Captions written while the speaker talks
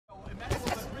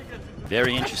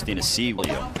Very interesting to see.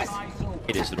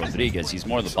 It is Rodríguez. He's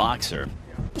more the boxer.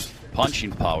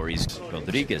 Punching power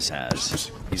Rodríguez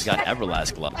has. He's got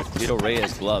Everlast gloves. Vito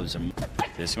Reyes gloves.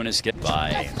 This one is skipped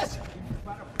by.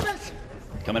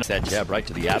 Coming up that jab right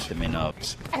to the abdomen of.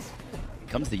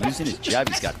 Comes to using his jab.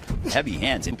 He's got heavy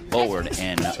hands in forward,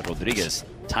 and Rodríguez.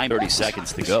 Time 30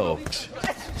 seconds to go.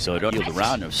 So it'll yield a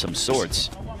round of some sorts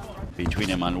between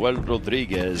Emmanuel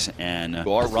Rodríguez and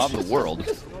around the world.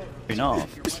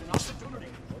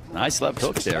 Nice left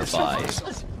hook there by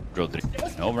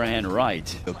Rodríguez. Overhand right.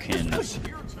 Who can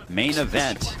main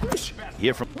event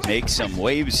here from make some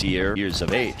waves here. Years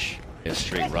of age. A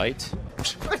straight right.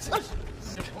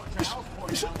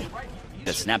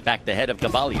 The snap back the head of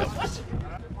Gaballo.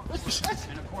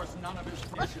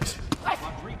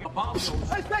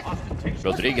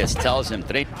 Rodríguez tells him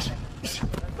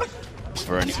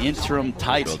for an interim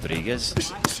title.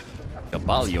 Rodríguez.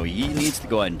 Gaballo, he needs to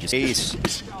go ahead and just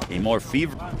face a more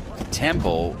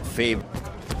tempo favor.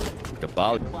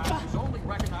 Gaballo.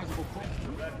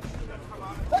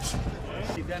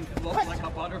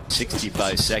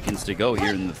 65 seconds to go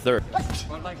here in the third.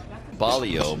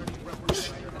 Gaballo.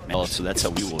 So that's how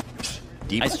we will.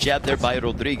 Nice jab there by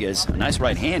Rodríguez. A nice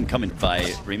right hand coming by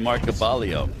Reymart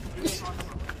Gaballo.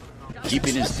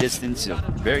 Keeping his distance. A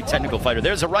very technical fighter.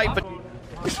 There's a right, but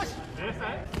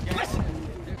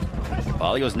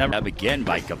Gaballo's never jab again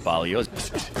by Gaballo.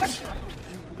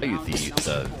 The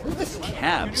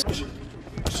calves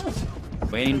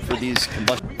waiting for these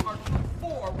combustion.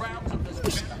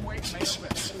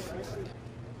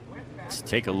 Let's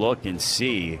take a look and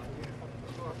see.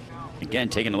 Again,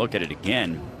 taking a look at it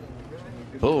again.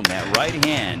 Boom, that right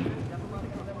hand.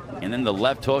 And then the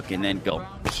left hook, and then go.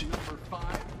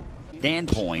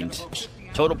 Standpoint.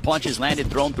 Total punches landed,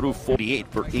 thrown through 48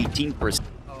 for 18%.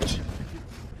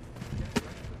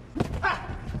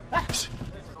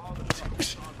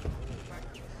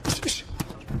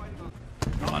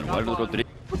 Emmanuel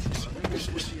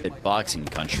Rodríguez at boxing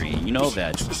country. You know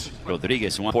that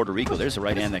Rodríguez won Puerto Rico. There's a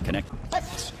right hand that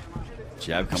connects.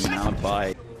 Jab coming out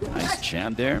by. Nice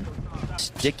jab there.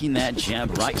 Sticking that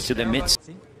jab right to the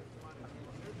midst.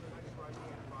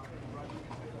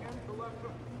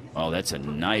 Oh, that's a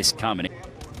nice combination.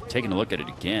 Taking a look at it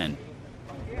again.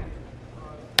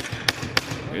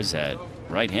 There's that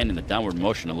right hand in the downward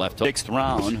motion to left hook. Sixth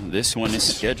round. This one is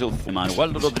scheduled for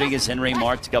Emmanuel Rodríguez and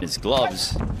Reymart. Got his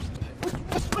gloves.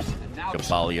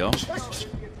 Gaballo.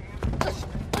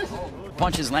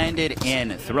 Punches landed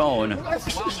and thrown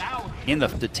in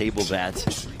the table that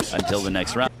until the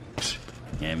next round.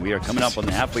 And we are coming up on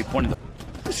the halfway point of the.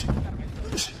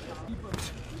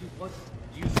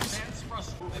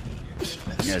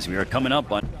 Yes, we are coming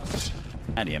up on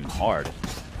at him hard.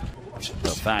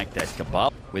 The fact that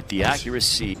Gaballo with the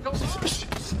accuracy.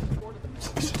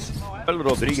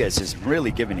 Rodríguez is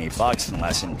really giving a boxing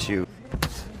lesson to.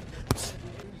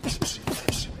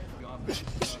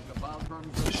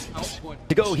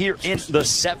 To go here in the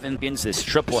seventh in this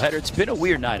triple header. It's been a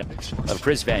weird night of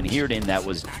Chris Van Heerden that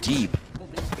was deep.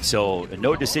 So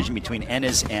no decision between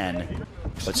Ennis and,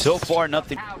 but so far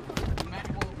nothing.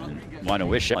 Want to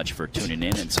wish much for tuning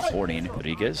in and supporting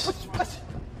Rodríguez.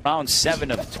 Round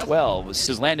 7 of 12. This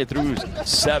is landed through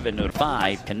 7 of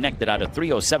 5. Connected out of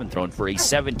 307 thrown for a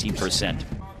 17%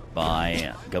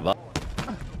 by Gaballo.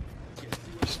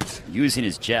 Using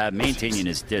his jab, maintaining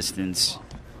his distance.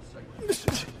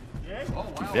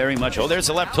 Very much. Oh, there's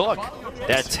a left hook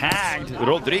that tagged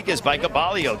Rodríguez by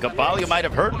Gaballo. Gaballo might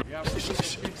have hurt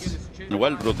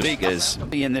Emmanuel Rodríguez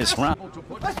in this round.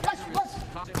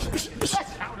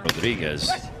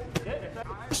 Rodríguez.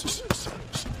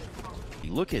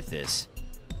 Look at this.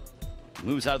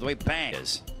 Moves out of the way. Bang.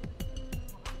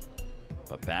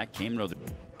 But back came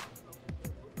Rodríguez.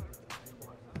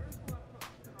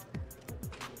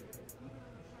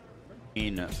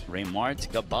 In Reymart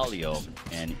Gaballo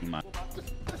and Emmanuel.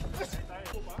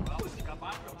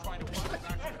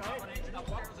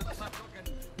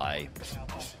 By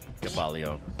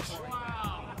Gaballo.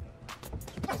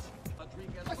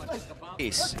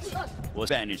 This was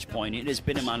vantage point. It has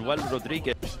been Emmanuel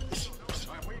Rodríguez.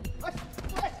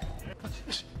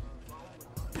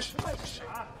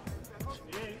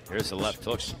 Here's the left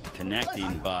hook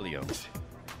connecting Gaballo.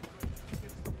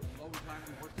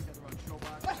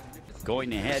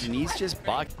 Going ahead, and he's just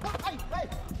boxing.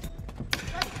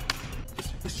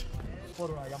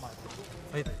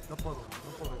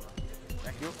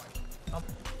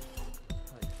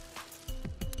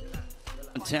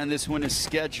 This one is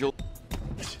scheduled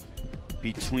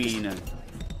between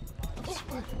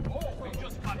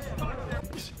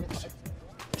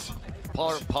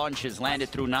power punches landed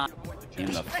through 9.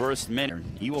 in the first minute.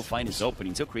 He will find his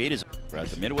openings. He'll create his. We're at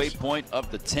the midway point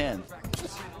of the 10th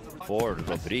for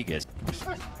Rodríguez.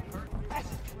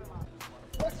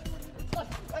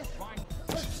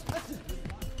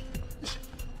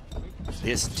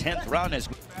 This 10th round is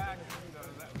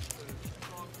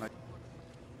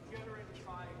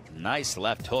nice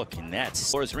left hook, and that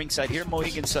scores ringside here.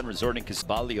 Mohegan Sun resorting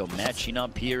Gaballo matching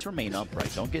up here. Remain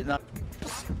upright. Don't get knocked.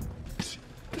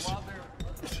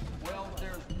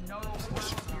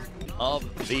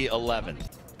 Of the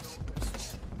 11th.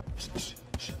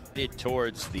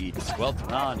 Towards the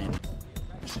 12th round, and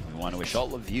we want to wish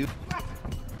all of you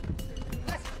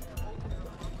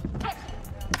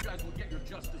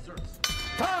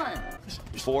time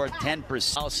for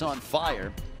 10% house on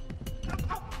fire.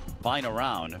 Final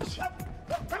round.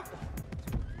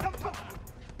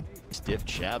 Stiff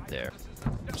jab there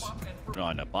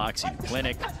on a boxing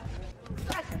clinic.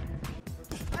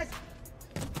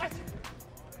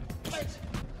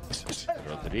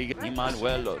 Rodríguez,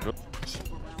 Emmanuel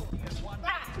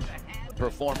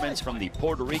performance from the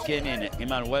Puerto Rican and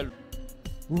Emmanuel.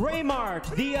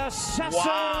 Reymart, the assassin.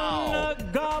 Wow.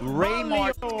 Gaballo.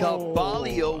 Reymart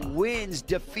Gaballo wins,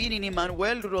 defeating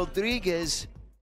Emmanuel Rodríguez.